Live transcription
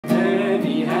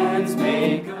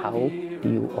how do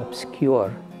you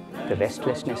obscure the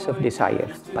restlessness of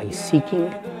desire by seeking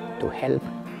to help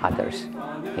others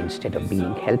instead of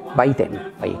being helped by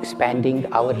them, by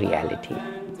expanding our reality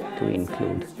to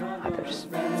include others.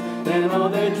 Then all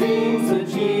their dreams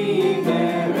achieve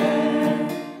their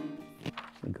end.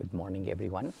 Good morning,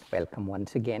 everyone. Welcome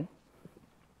once again.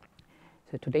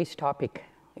 So today's topic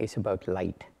is about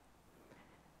light.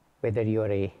 Whether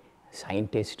you're a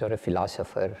scientist or a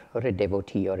philosopher or a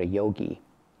devotee or a yogi,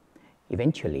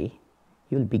 eventually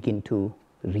you'll begin to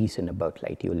reason about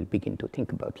light. You'll begin to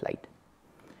think about light.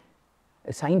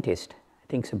 A scientist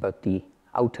thinks about the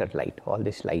outer light, all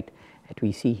this light that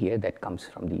we see here that comes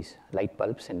from these light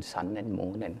bulbs and sun and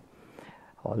moon and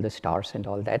all the stars and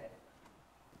all that.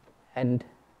 And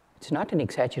it's not an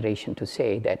exaggeration to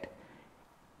say that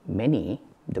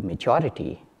the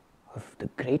majority of the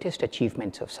greatest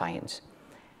achievements of science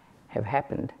have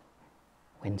happened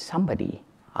when somebody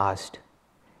asked,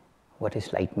 what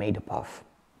is light made up of?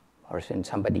 Or when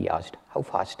somebody asked, how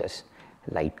fast does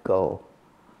light go?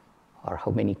 Or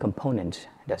how many components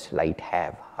does light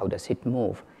have? How does it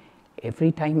move?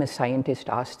 Every time a scientist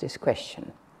asked this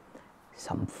question,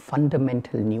 some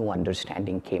fundamental new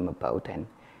understanding came about and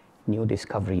new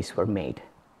discoveries were made.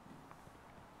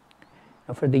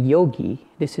 Now for the yogi,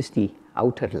 this is the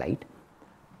outer light.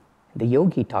 The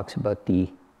yogi talks about the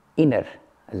inner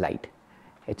light.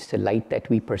 It's the light that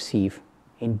we perceive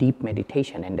in deep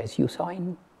meditation. And as you saw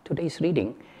in today's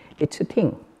reading, it's a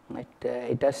thing.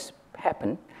 It does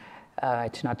happen.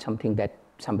 It's not something that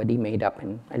somebody made up,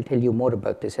 and I'll tell you more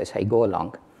about this as I go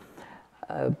along.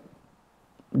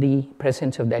 The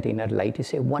presence of that inner light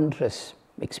is a wondrous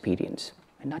experience.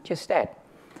 And not just that,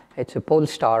 it's a pole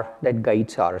star that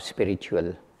guides our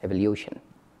spiritual evolution.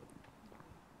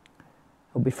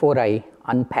 Before I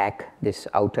unpack this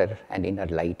outer and inner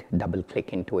light, double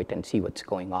click into it and see what's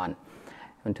going on,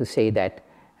 I want to say that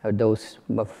those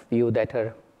of you that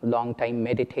are long-time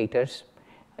meditators,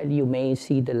 you may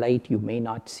see the light, you may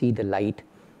not see the light.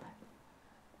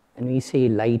 And we say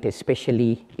light,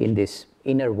 especially in this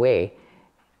inner way,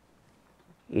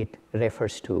 it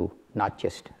refers to not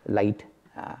just light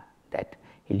that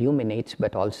illuminates,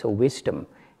 but also wisdom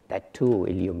that too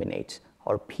illuminates,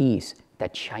 or peace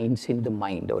that shines in the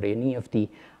mind, or any of the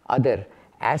other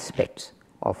aspects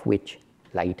of which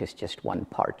light is just one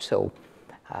part. So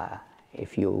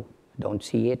if you don't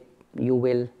see it, you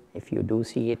will. If you do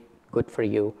see it, good for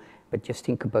you. But just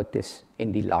think about this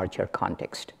in the larger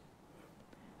context.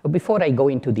 So before I go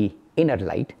into the inner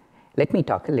light, let me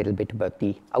talk a little bit about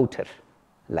the outer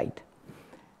light.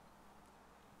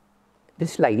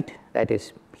 This light that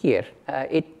is here,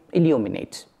 it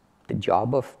illuminates. The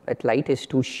job of that light is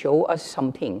to show us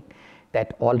something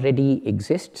that already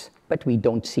exists, but we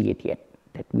don't see it yet,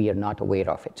 that we are not aware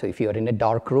of it. So if you're in a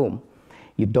dark room,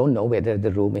 you don't know whether the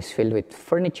room is filled with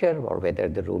furniture or whether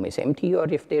the room is empty or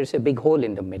if there's a big hole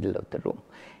in the middle of the room.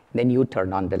 Then you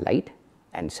turn on the light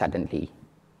and suddenly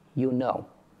you know.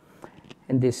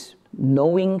 And this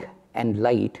knowing and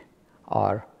light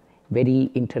are very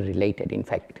interrelated. In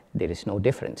fact, there is no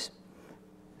difference.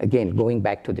 Again, going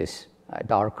back to this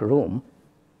dark room,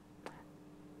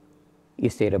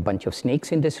 is there a bunch of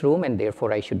snakes in this room and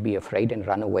therefore I should be afraid and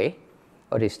run away?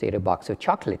 Or is there a box of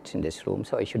chocolates in this room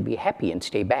so I should be happy and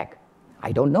stay back?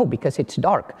 I don't know because it's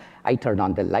dark. I turn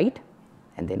on the light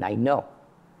and then I know.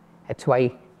 That's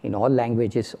why in all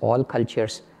languages, all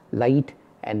cultures, light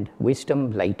and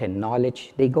wisdom, light and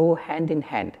knowledge, they go hand in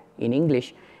hand. In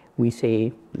English, we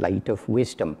say light of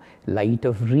wisdom, light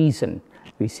of reason.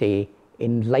 We say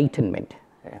enlightenment.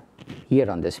 Here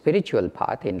on the spiritual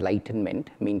path, enlightenment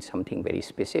means something very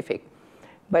specific.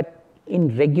 But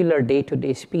in regular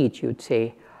day-to-day speech, you'd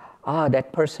say,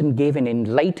 that person gave an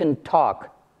enlightened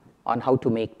talk on how to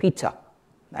make pizza.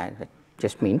 That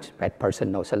just means that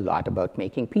person knows a lot about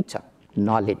making pizza.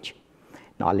 Knowledge.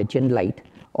 Knowledge and light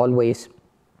always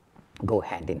go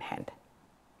hand in hand.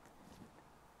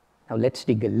 Now let's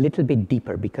dig a little bit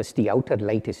deeper because the outer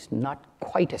light is not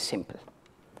quite as simple.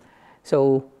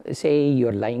 So say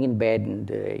you're lying in bed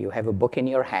and you have a book in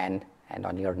your hand and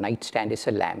on your nightstand is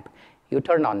a lamp. You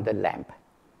turn on the lamp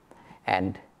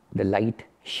and the light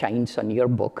shines on your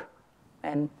book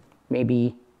and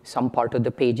maybe some part of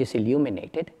the page is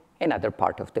illuminated, another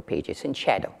part of the page is in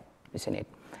shadow, isn't it?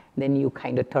 Then you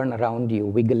kind of turn around, you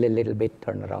wiggle a little bit,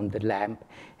 turn around the lamp,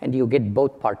 and you get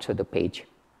both parts of the page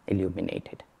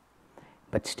illuminated.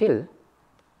 But still,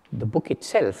 the book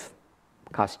itself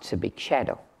casts a big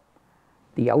shadow.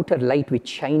 The outer light which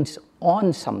shines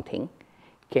on something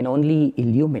can only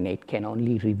illuminate, can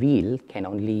only reveal, can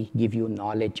only give you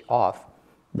knowledge of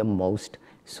the most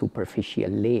superficial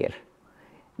layer.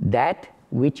 That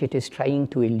which it is trying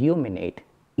to illuminate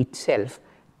itself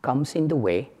comes in the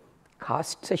way,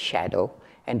 casts a shadow,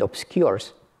 and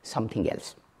obscures something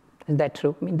else. Is that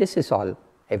true? I mean, this is all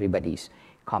everybody's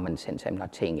common sense. I'm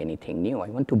not saying anything new. I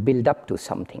want to build up to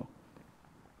something.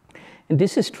 And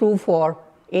this is true for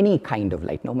any kind of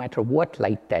light, no matter what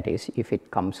light that is. If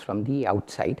it comes from the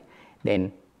outside,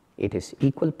 then it is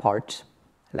equal parts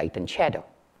light and shadow.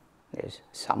 There's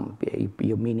some,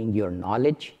 meaning your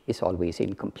knowledge is always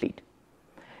incomplete.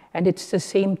 And it's the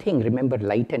same thing. Remember,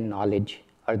 light and knowledge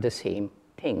are the same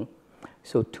thing.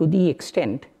 So to the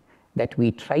extent that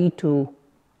we try to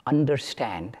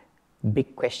understand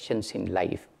big questions in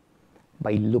life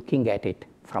by looking at it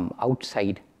from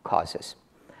outside causes.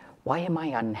 Why am I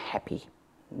unhappy?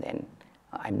 Then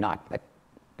I'm not, but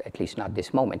at least not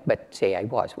this moment, but say I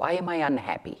was. Why am I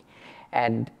unhappy?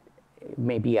 And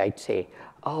maybe I'd say,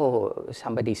 oh,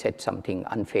 somebody said something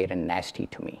unfair and nasty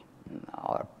to me.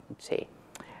 Or say,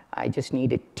 I just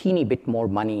need a teeny bit more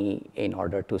money in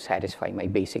order to satisfy my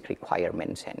basic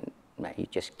requirements, and I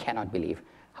just cannot believe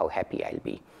how happy I'll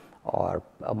be. Or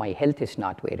my health is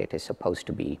not where it is supposed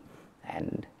to be,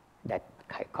 and that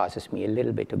causes me a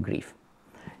little bit of grief.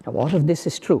 Now, all of this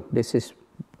is true. This is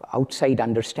outside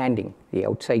understanding, the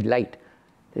outside light.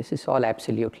 This is all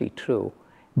absolutely true.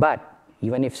 But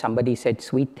even if somebody said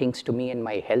sweet things to me and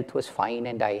my health was fine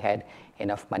and I had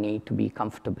enough money to be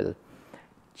comfortable,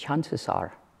 chances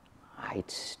are I'd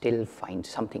still find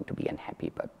something to be unhappy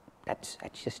about. That's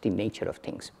just the nature of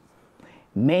things.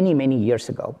 Many, many years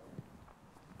ago,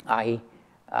 I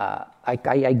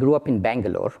grew up in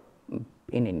Bangalore,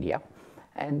 in India,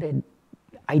 and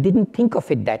I didn't think of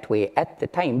it that way at the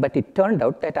time, but it turned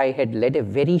out that I had led a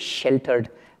very sheltered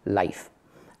life.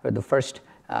 For the first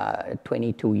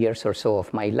 22 years or so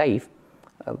of my life,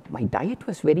 my diet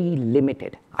was very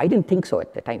limited. I didn't think so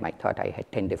at the time. I thought I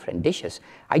had 10 different dishes.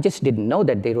 I just didn't know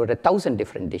that there were 1,000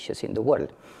 different dishes in the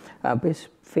world. It was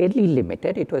fairly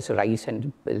limited. It was rice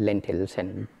and lentils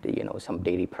and some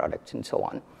dairy products and so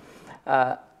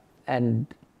on. And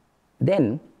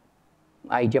then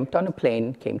I jumped on a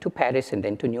plane, came to Paris, and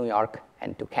then to New York,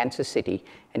 and to Kansas City,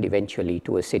 and eventually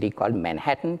to a city called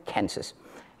Manhattan, Kansas.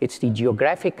 It's the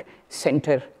geographic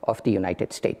center of the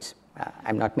United States.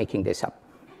 I'm not making this up.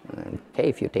 Okay,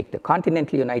 if you take the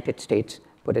continental United States,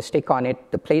 put a stick on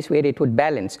it, the place where it would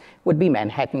balance would be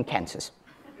Manhattan, Kansas.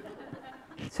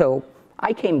 So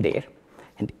I came there,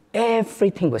 and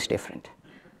everything was different.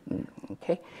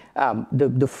 Okay,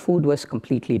 the food was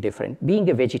completely different. Being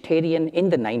a vegetarian in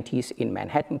the 90s in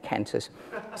Manhattan, Kansas,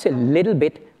 it's a little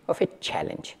bit of a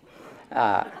challenge.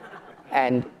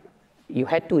 And you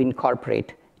had to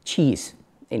incorporate cheese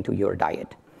into your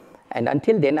diet. And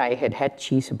until then, I had had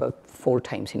cheese about 4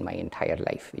 times in my entire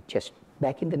life. It just,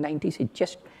 back in the 90s, it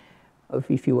just,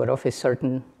 if you were of a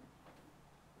certain,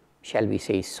 shall we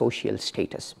say, social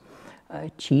status,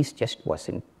 cheese just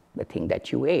wasn't the thing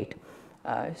that you ate.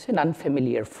 It's an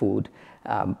unfamiliar food.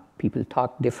 People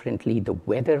talked differently. The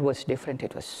weather was different.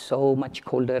 It was so much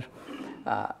colder.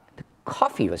 The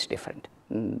coffee was different.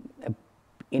 In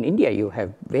India, you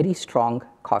have very strong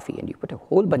coffee, and you put a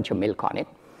whole bunch of milk on it.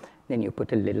 Then you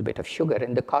put a little bit of sugar,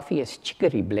 and the coffee has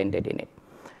chicory blended in it.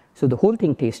 So the whole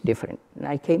thing tastes different. And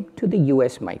I came to the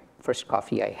US. My first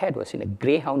coffee I had was in a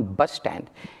Greyhound bus stand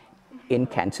in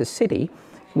Kansas City,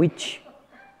 which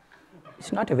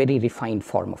is not a very refined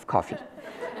form of coffee.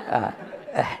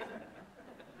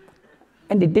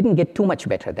 And it didn't get too much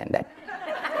better than that,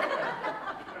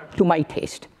 to my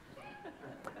taste.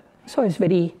 So I was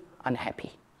very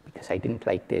unhappy because I didn't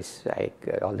like this.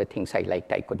 All the things I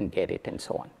liked, I couldn't get it, and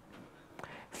so on.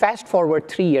 Fast forward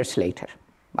 3 years later,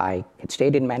 I had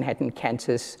stayed in Manhattan,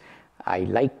 Kansas. I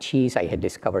liked cheese. I had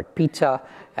discovered pizza,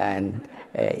 and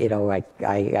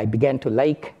I began to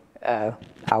like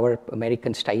our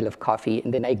American style of coffee.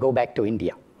 And then I go back to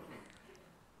India,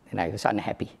 and I was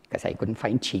unhappy because I couldn't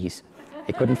find cheese.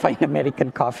 I couldn't find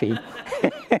American coffee.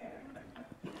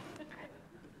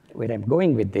 Where I'm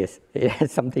going with this, it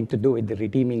has something to do with the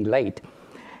redeeming light.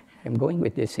 I'm going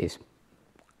with this is,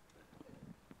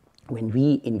 when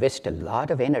we invest a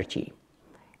lot of energy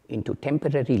into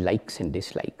temporary likes and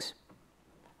dislikes,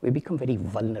 we become very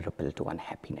vulnerable to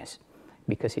unhappiness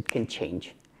because it can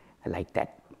change like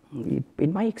that.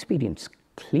 In my experience,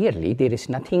 clearly there is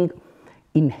nothing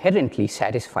inherently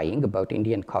satisfying about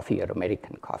Indian coffee or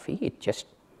American coffee. It just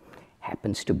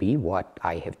happens to be what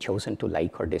I have chosen to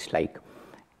like or dislike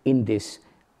in this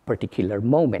particular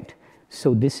moment.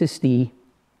 So this is the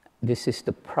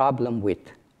problem with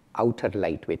outer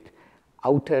light, with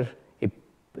outer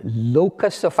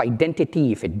locus of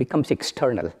identity. If it becomes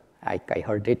external, I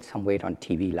heard it somewhere on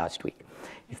TV last week.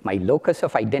 If my locus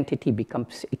of identity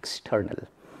becomes external,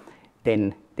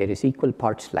 then there is equal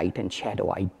parts light and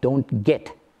shadow. I don't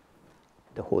get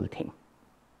the whole thing.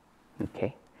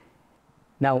 Okay?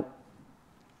 Now,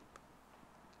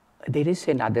 there is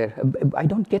another, I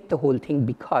don't get the whole thing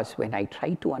because when I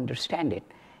try to understand it,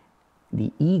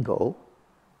 the ego,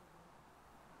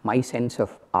 my sense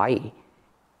of I,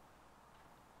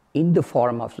 in the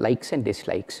form of likes and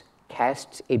dislikes,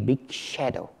 casts a big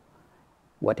shadow.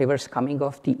 Whatever's coming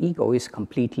off the ego is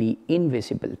completely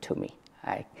invisible to me.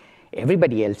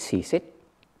 Everybody else sees it,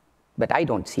 but I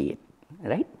don't see it,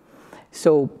 right?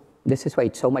 So this is why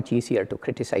it's so much easier to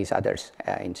criticize others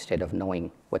instead of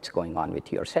knowing what's going on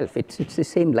with yourself. It's the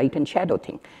same light and shadow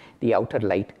thing. The outer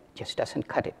light just doesn't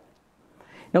cut it.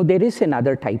 Now, there is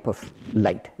another type of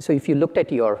light. So if you looked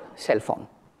at your cell phone,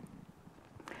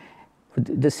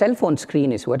 the cell phone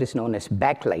screen is what is known as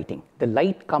backlighting. The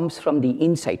light comes from the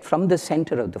inside, from the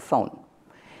center of the phone.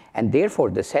 And therefore,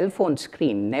 the cell phone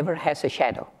screen never has a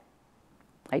shadow.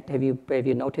 Right? Have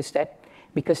you noticed that?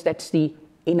 Because that's the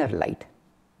inner light.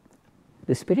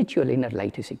 The spiritual inner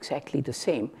light is exactly the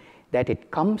same, that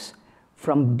it comes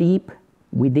from deep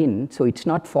within, so it's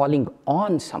not falling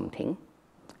on something,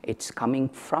 it's coming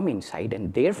from inside,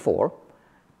 and therefore,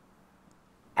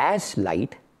 as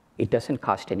light, it doesn't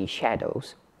cast any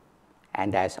shadows,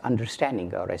 and as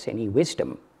understanding or as any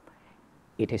wisdom,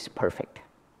 it is perfect.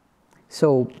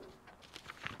 So,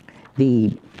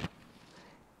 in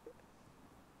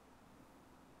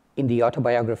the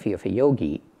autobiography of a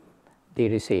yogi,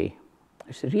 there's a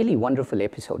really wonderful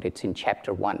episode. It's in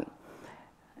chapter 1.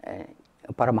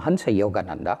 Paramahansa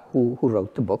Yogananda, who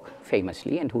wrote the book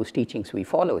famously and whose teachings we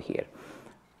follow here,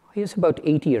 he was about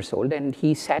 8 years old, and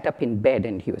he sat up in bed,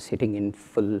 and he was sitting in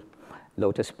full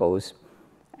lotus pose,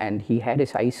 and he had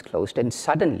his eyes closed, and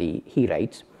suddenly, he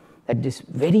writes, that this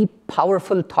very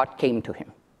powerful thought came to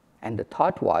him. And the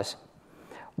thought was,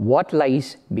 what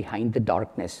lies behind the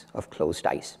darkness of closed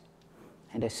eyes?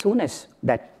 And as soon as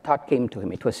that thought came to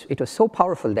him, it was so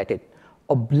powerful that it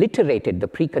obliterated the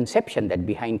preconception that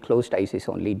behind closed eyes is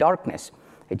only darkness.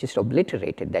 It just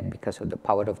obliterated that because of the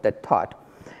power of that thought.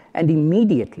 And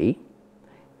immediately,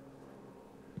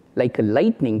 like a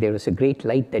lightning, there was a great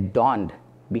light that dawned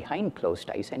behind closed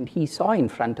eyes, and he saw in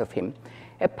front of him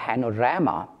a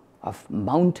panorama of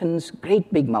mountains,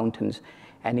 great big mountains,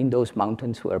 and in those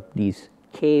mountains were these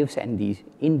caves, and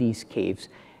in these caves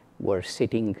were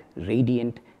sitting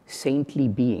radiant, saintly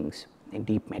beings in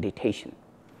deep meditation.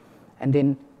 And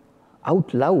then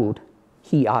out loud,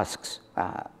 he asks,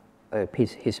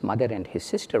 his mother and his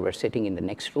sister were sitting in the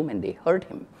next room, and they heard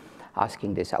him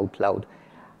asking this out loud.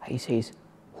 He says,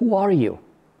 "Who are you?"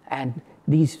 And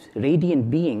these radiant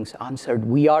beings answered,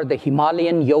 "We are the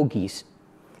Himalayan yogis."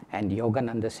 And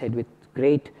Yogananda said with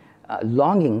great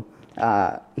longing,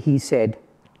 he said,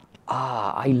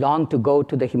 I long to go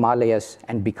to the Himalayas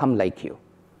and become like you.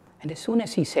 And as soon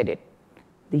as he said it,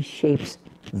 these shapes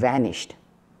vanished.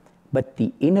 But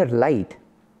the inner light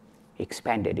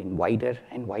expanded in wider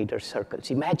and wider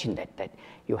circles. Imagine that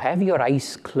you have your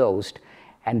eyes closed,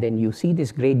 and then you see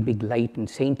this great big light and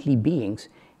saintly beings,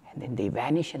 and then they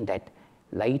vanish, and that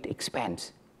light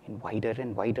expands in wider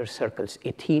and wider circles,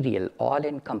 ethereal,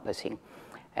 all-encompassing.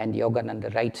 And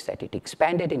Yogananda writes that it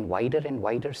expanded in wider and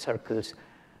wider circles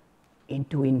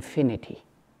into infinity.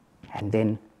 And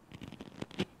then,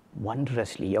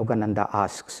 wondrously, Yogananda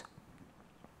asks,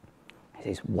 he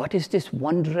says, "What is this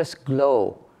wondrous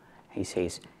glow?" He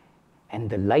says, and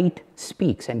the light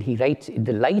speaks, and he writes,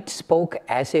 the light spoke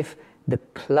as if the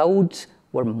clouds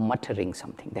were muttering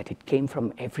something, that it came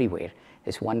from everywhere.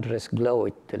 This wondrous glow,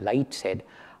 the light said,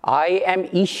 "I am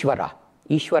Ishvara."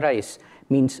 Ishvara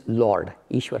means Lord.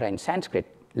 Ishvara in Sanskrit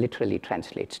literally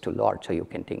translates to Lord, so you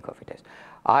can think of it as,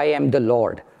 "I am the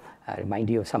Lord." Remind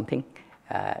you of something?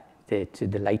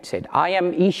 The light said, "I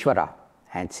am Ishvara,"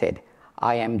 and said,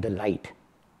 "I am the light."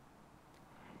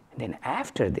 And then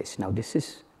after this, now this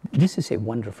is a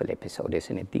wonderful episode,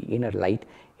 isn't it? The inner light,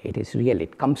 it is real.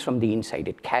 It comes from the inside.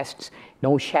 It casts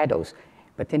no shadows.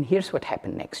 But then here's what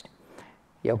happened next.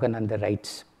 Yogananda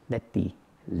writes that the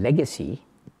legacy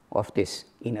of this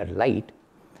inner light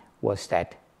was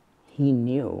that he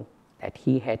knew that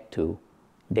he had to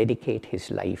dedicate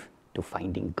his life to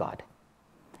finding God.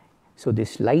 So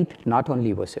this light not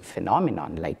only was a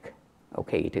phenomenon, like,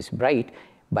 okay, it is bright,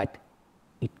 but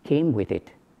it came with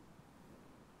it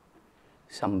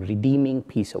some redeeming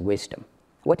piece of wisdom.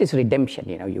 What is redemption?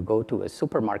 You know, you go to a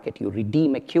supermarket, you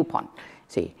redeem a coupon.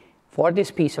 Say, for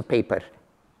this piece of paper,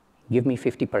 give me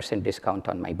 50% discount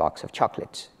on my box of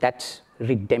chocolates. That's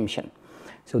redemption.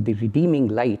 So the redeeming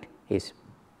light is,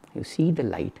 you see the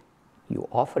light, you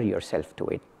offer yourself to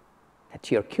it. That's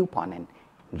your coupon, and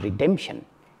redemption,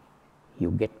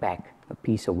 you get back a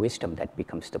piece of wisdom that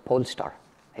becomes the pole star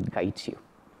that guides you.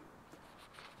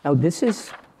 Now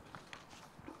this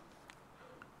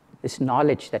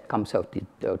knowledge that comes out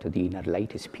of the inner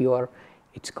light is pure,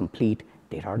 it's complete,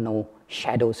 there are no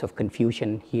shadows of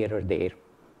confusion here or there.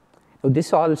 Now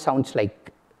this all sounds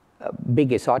like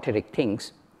big esoteric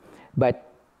things,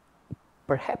 but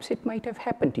perhaps it might have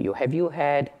happened to you. Have you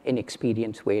had an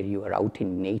experience where you are out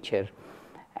in nature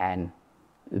and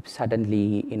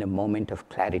suddenly in a moment of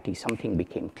clarity something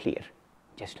became clear,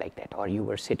 just like that? Or you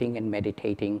were sitting and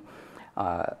meditating,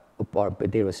 or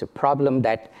there was a problem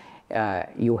that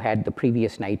you had the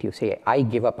previous night, you say, I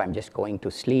give up, I'm just going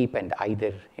to sleep, and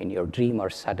either in your dream or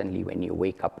suddenly when you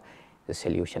wake up, the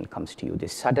solution comes to you.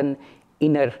 This sudden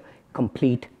inner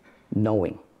complete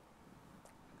knowing.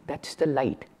 That's the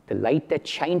light that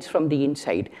shines from the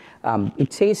inside.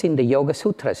 It says in the Yoga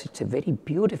Sutras, it's a very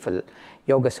beautiful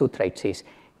Yoga Sutra, it says,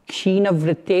 Kshina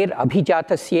vritter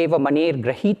abhijatasyeva maner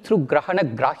grahitru grahana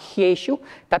grahyeshu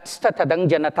tatsta tadang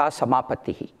janata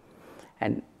samapatihi.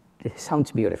 And it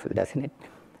sounds beautiful, doesn't it?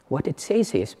 What it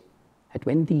says is that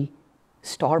when the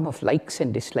storm of likes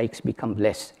and dislikes become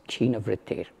less, kshina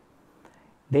vritter,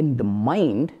 then the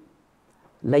mind,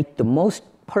 like the most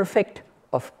perfect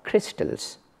of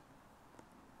crystals,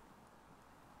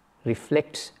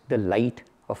 reflects the light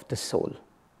of the soul.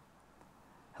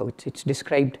 How it's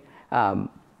described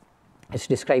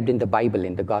in the Bible,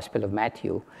 in the Gospel of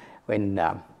Matthew, when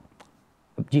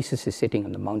Jesus is sitting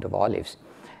on the Mount of Olives,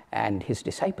 and his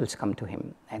disciples come to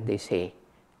him and they say,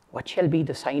 what shall be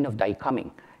the sign of thy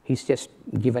coming? He's just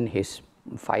given his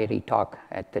fiery talk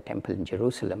at the temple in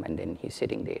Jerusalem, and then he's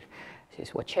sitting there. He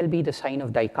says, what shall be the sign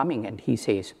of thy coming? And he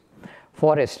says,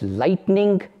 for as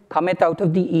lightning cometh out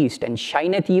of the east and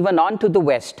shineth even unto the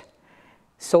west,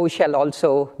 so shall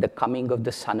also the coming of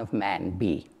the Son of Man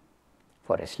be.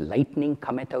 For as lightning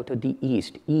cometh out of the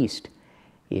east, east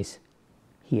is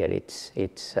here, it's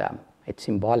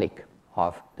symbolic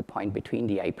of the point between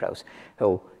the eyebrows.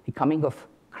 So the coming of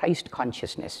Christ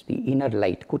consciousness, the inner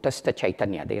light, Kutastha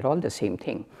Chaitanya, they're all the same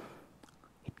thing.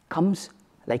 It comes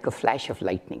like a flash of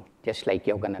lightning, just like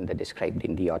Yogananda described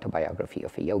in the autobiography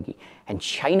of a yogi, and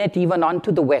shineth even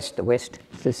unto the west. The west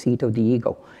is the seat of the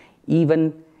ego.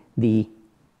 Even the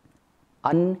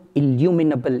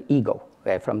unilluminable ego,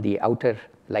 where from the outer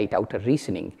light, outer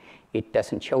reasoning, it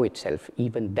doesn't show itself.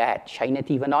 Even that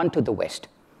shineth even unto the west.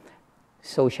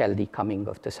 So shall the coming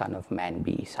of the Son of Man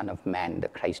be. Son of Man, the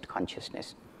Christ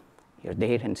consciousness. You're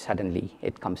there and suddenly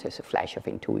it comes as a flash of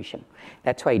intuition.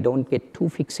 That's why don't get too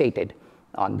fixated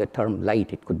on the term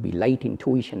light. It could be light,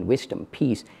 intuition, wisdom,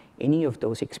 peace, any of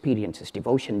those experiences,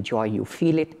 devotion, joy, you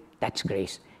feel it, that's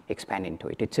grace. Expand into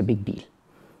it. It's a big deal.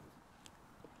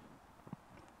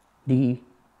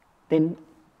 Then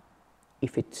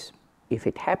if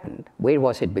it happened, where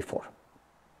was it before?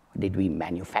 Did we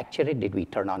manufacture it? Did we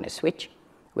turn on a switch?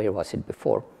 Where was it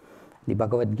before? The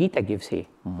Bhagavad Gita gives a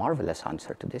marvelous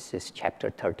answer to this. This is chapter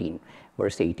 13,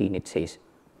 verse 18. It says,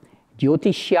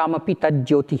 Jyotishyamapi tad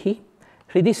jyotihi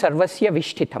hridi sarvasya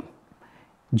vishtitam.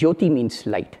 Jyoti means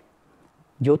light.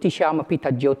 Jyotishyamapi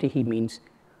tad jyotihi means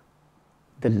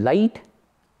the light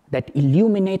that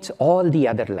illuminates all the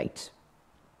other lights.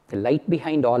 The light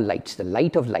behind all lights, the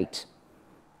light of lights.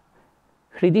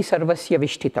 Hridi sarvasya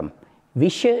vishtitam.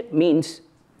 Visha means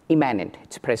immanent,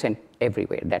 it's present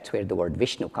everywhere. That's where the word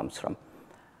Vishnu comes from.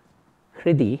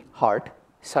 Hridi, heart,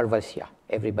 sarvasya,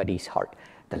 everybody's heart.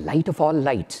 The light of all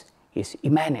lights is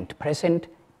immanent, present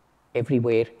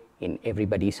everywhere in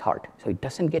everybody's heart. So it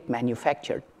doesn't get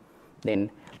manufactured.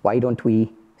 Then why don't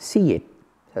we see it?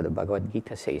 So the Bhagavad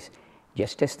Gita says,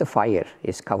 just as the fire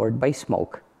is covered by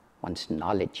smoke, one's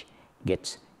knowledge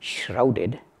gets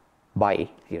shrouded by, are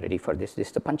you ready for this? This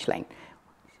is the punchline.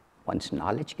 One's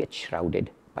knowledge gets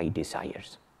shrouded by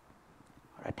desires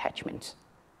or attachments,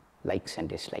 likes and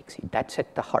dislikes. That's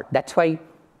at the heart. That's why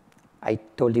I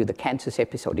told you the Kansas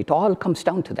episode. It all comes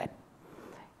down to that.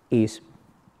 Is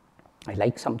I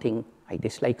like something, I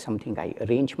dislike something, I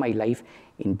arrange my life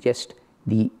in just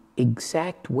the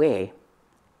exact way.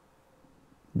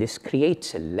 This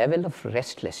creates a level of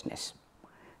restlessness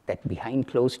that behind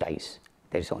closed eyes,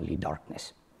 there's only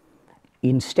darkness.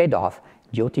 Instead of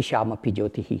Jyotishamapi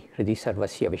jyotihi hridi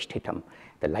sarvasya vishtitam,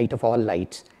 the light of all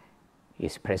lights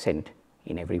is present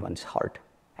in everyone's heart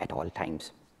at all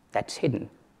times. That's hidden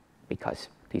because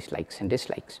these likes and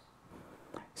dislikes.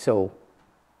 So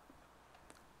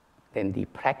then the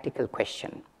practical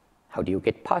question, how do you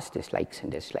get past these likes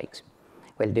and dislikes?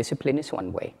 Well, discipline is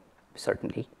one way,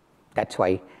 certainly. That's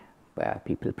why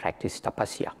people practice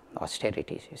tapasya,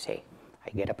 austerities, you say. I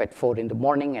get up at 4 in the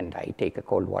morning and I take a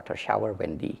cold water shower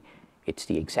when it's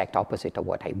the exact opposite of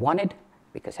what I wanted,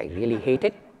 because I really hate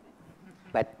it.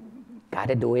 But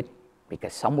gotta do it,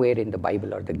 because somewhere in the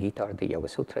Bible or the Gita or the Yoga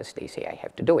Sutras, they say I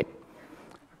have to do it.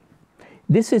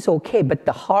 This is okay, but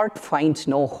the heart finds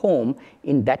no home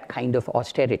in that kind of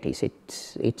austerities.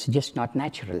 It's just not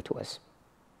natural to us.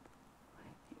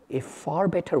 A far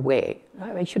better way,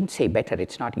 I shouldn't say better,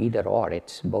 it's not either or,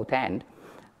 it's both and.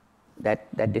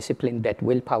 That discipline, that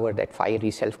willpower, that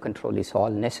fiery self-control is all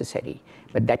necessary,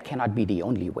 but that cannot be the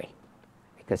only way,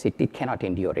 because it cannot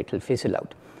endure, it will fizzle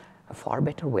out. A far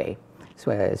better way,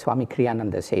 so Swami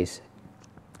Kriyananda says,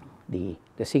 the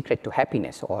secret to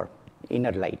happiness or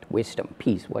inner light, wisdom,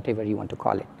 peace, whatever you want to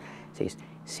call it, says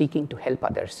seeking to help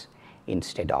others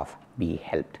instead of be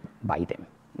helped by them.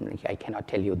 I cannot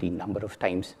tell you the number of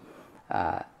times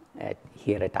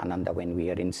here at Ananda when we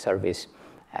are in service,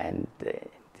 and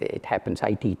it happens,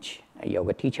 I teach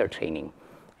yoga teacher training.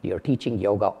 You're teaching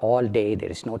yoga all day, there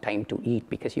is no time to eat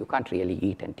because you can't really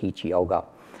eat and teach yoga.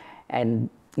 And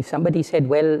if somebody said,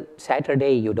 well,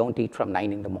 Saturday you don't eat from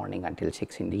 9 in the morning until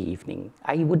 6 in the evening,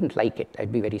 I wouldn't like it.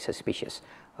 I'd be very suspicious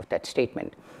of that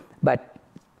statement. But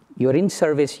you're in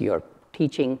service, you're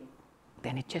teaching,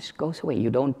 then it just goes away. You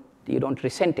don't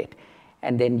resent it.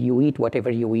 And then you eat whatever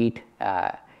you eat.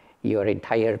 Your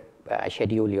entire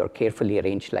schedule, your carefully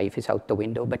arranged life is out the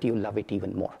window, but you love it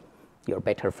even more. You're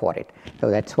better for it. So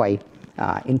that's why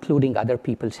including other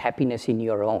people's happiness in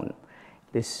your own,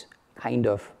 this kind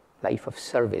of life of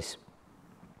service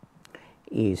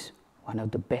is one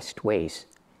of the best ways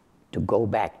to go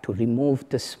back, to remove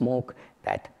the smoke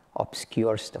that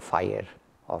obscures the fire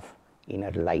of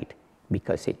inner light,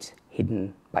 because it's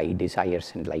hidden by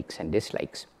desires and likes and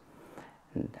dislikes.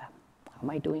 And how am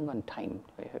I doing on time?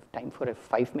 Do I have time for a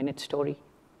 5-minute story?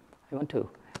 I want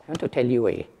to tell you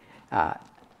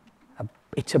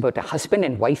it's about a husband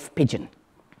and wife pigeon,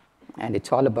 and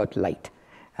it's all about light.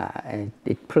 And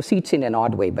it proceeds in an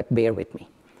odd way, but bear with me.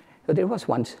 So there was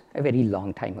once, a very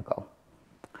long time ago,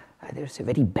 there's a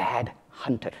very bad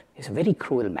hunter. He's a very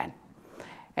cruel man.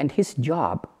 And his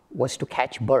job was to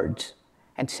catch birds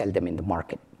and sell them in the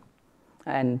market.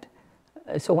 And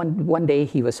so one day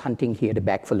he was hunting, he had a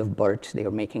bag full of birds. They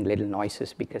were making little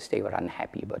noises because they were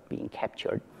unhappy about being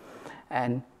captured.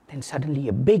 And then suddenly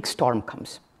a big storm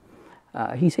comes.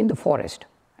 He's in the forest,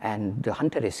 and the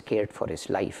hunter is scared for his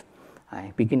life.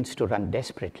 He begins to run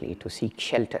desperately to seek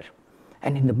shelter.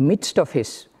 And in the midst of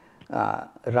his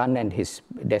run and his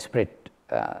desperate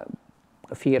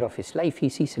fear of his life, he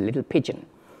sees a little pigeon.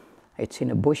 It's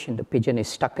in a bush, and the pigeon is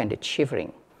stuck and it's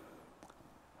shivering.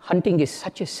 Hunting is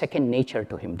such a second nature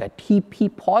to him that he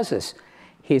pauses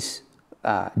his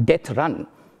death run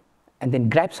and then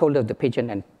grabs hold of the pigeon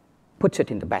and puts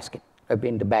it in the basket,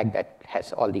 in the bag that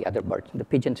has all the other birds. And the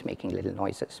pigeon's making little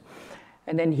noises.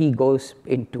 And then he goes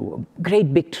into a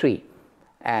great big tree,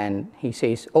 and he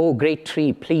says, "Oh, great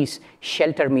tree, please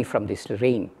shelter me from this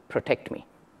rain, protect me."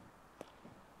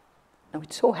 Now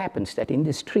it so happens that in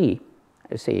this tree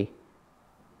there's a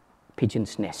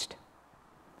pigeon's nest,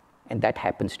 and that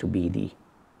happens to be the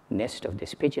nest of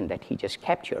this pigeon that he just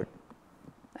captured.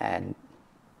 And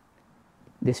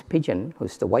this pigeon,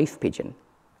 who's the wife pigeon,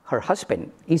 her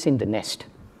husband is in the nest,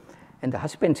 and the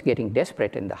husband's getting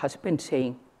desperate, and the husband's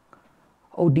saying,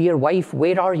 "Oh, dear wife,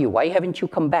 where are you? Why haven't you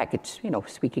come back?" It's,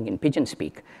 speaking in pigeon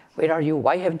speak. "Where are you?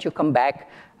 Why haven't you come back?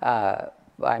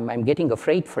 I'm getting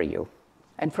afraid for you."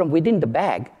 And from within the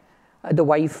bag, the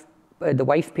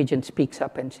wife pigeon speaks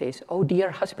up and says, "Oh,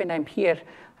 dear husband, I'm here.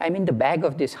 I'm in the bag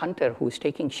of this hunter who's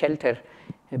taking shelter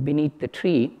beneath the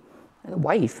tree." And the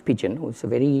wife pigeon, who's a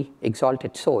very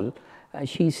exalted soul,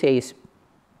 she says,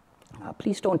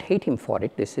 "Please don't hate him for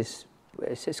it. This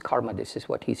is karma. This is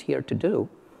what he's here to do."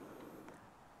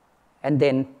 And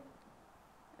then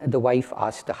the wife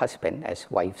asks the husband, as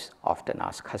wives often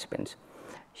ask husbands,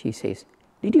 she says,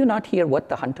 "Did you not hear what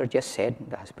the hunter just said?"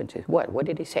 And the husband says, "What? What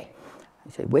did he say?"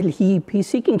 I said, "Well, he's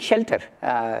seeking shelter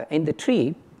in the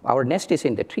tree. Our nest is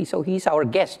in the tree, so he's our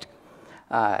guest.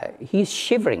 He's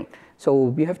shivering, so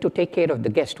we have to take care of the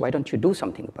guest. Why don't you do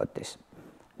something about this?"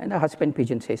 And the husband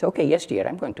pigeon says, "Okay, yes, dear,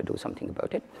 I'm going to do something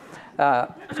about it."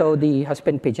 So the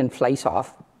husband pigeon flies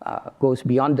off, goes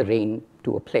beyond the rain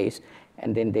to a place,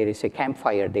 and then there is a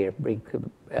campfire there,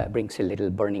 brings a little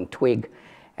burning twig,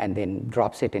 and then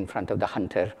drops it in front of the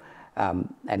hunter,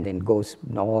 and then goes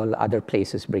all other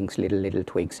places, brings little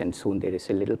twigs, and soon there is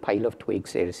a little pile of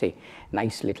twigs. There is a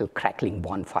nice little crackling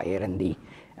bonfire, and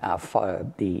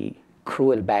the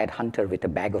cruel bad hunter with a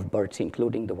bag of birds,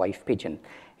 including the wife pigeon,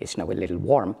 is now a little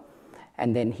warm.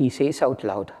 And then he says out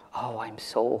loud, "Oh, I'm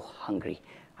so hungry.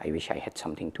 I wish I had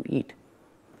something to eat."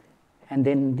 And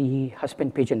then the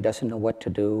husband pigeon doesn't know what to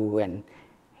do, and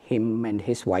him and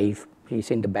his wife,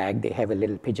 he's in the bag, they have a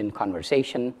little pigeon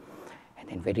conversation, and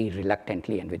then very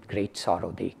reluctantly and with great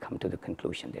sorrow, they come to the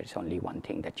conclusion, there's only one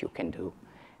thing that you can do,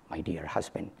 my dear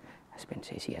husband. Husband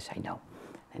says, yes, I know.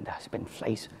 And the husband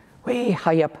flies way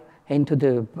high up into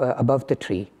the, above the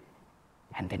tree,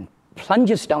 and then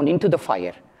plunges down into the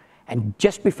fire. And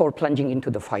just before plunging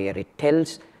into the fire, it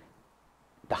tells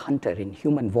the hunter in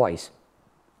human voice,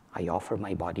 I offer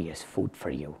my body as food for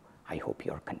you. I hope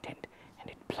you're content. And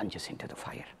it plunges into the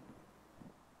fire.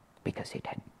 Because it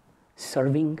had,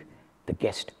 serving the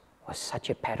guest was such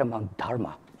a paramount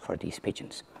dharma for these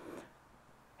pigeons.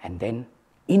 And then,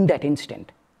 in that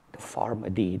instant,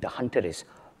 the hunter is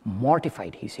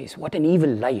mortified. He says, what an evil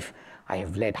life I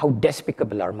have led. How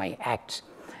despicable are my acts.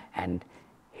 And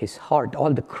his heart,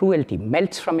 all the cruelty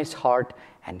melts from his heart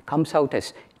and comes out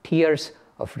as tears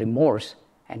of remorse.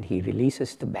 And he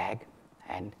releases the bag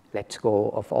and lets go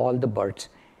of all the birds.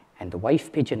 And the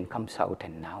wife pigeon comes out,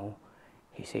 and now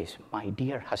he says, my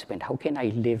dear husband, how can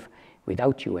I live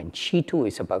without you? And she too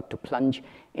is about to plunge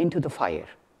into the fire.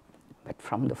 But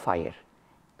from the fire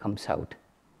comes out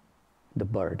the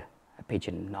bird, a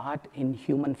pigeon, not in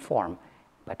human form,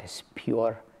 but as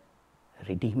pure,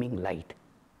 redeeming light.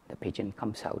 The pigeon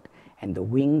comes out, and the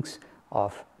wings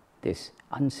of this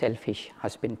unselfish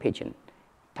husband pigeon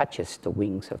touches the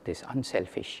wings of this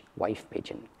unselfish wife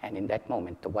pigeon. And in that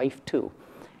moment, the wife too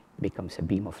becomes a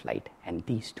beam of light, and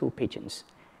these two pigeons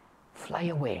fly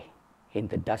away in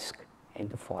the dusk in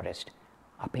the forest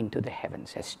up into the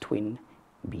heavens as twin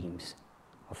beams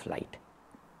of light.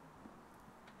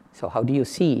 So how do you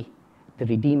see the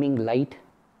redeeming light?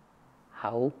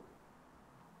 How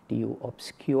do you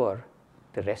obscure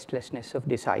the restlessness of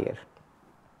desire?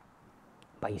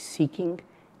 By seeking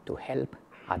to help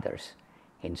others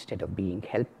instead of being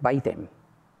helped by them,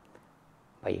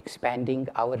 by expanding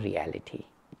our reality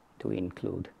to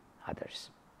include others.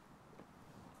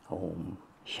 Om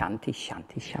Shanti,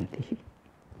 Shanti, Shanti.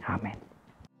 Amen.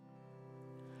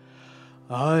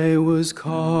 I was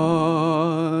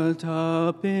caught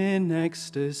up in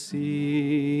ecstasy.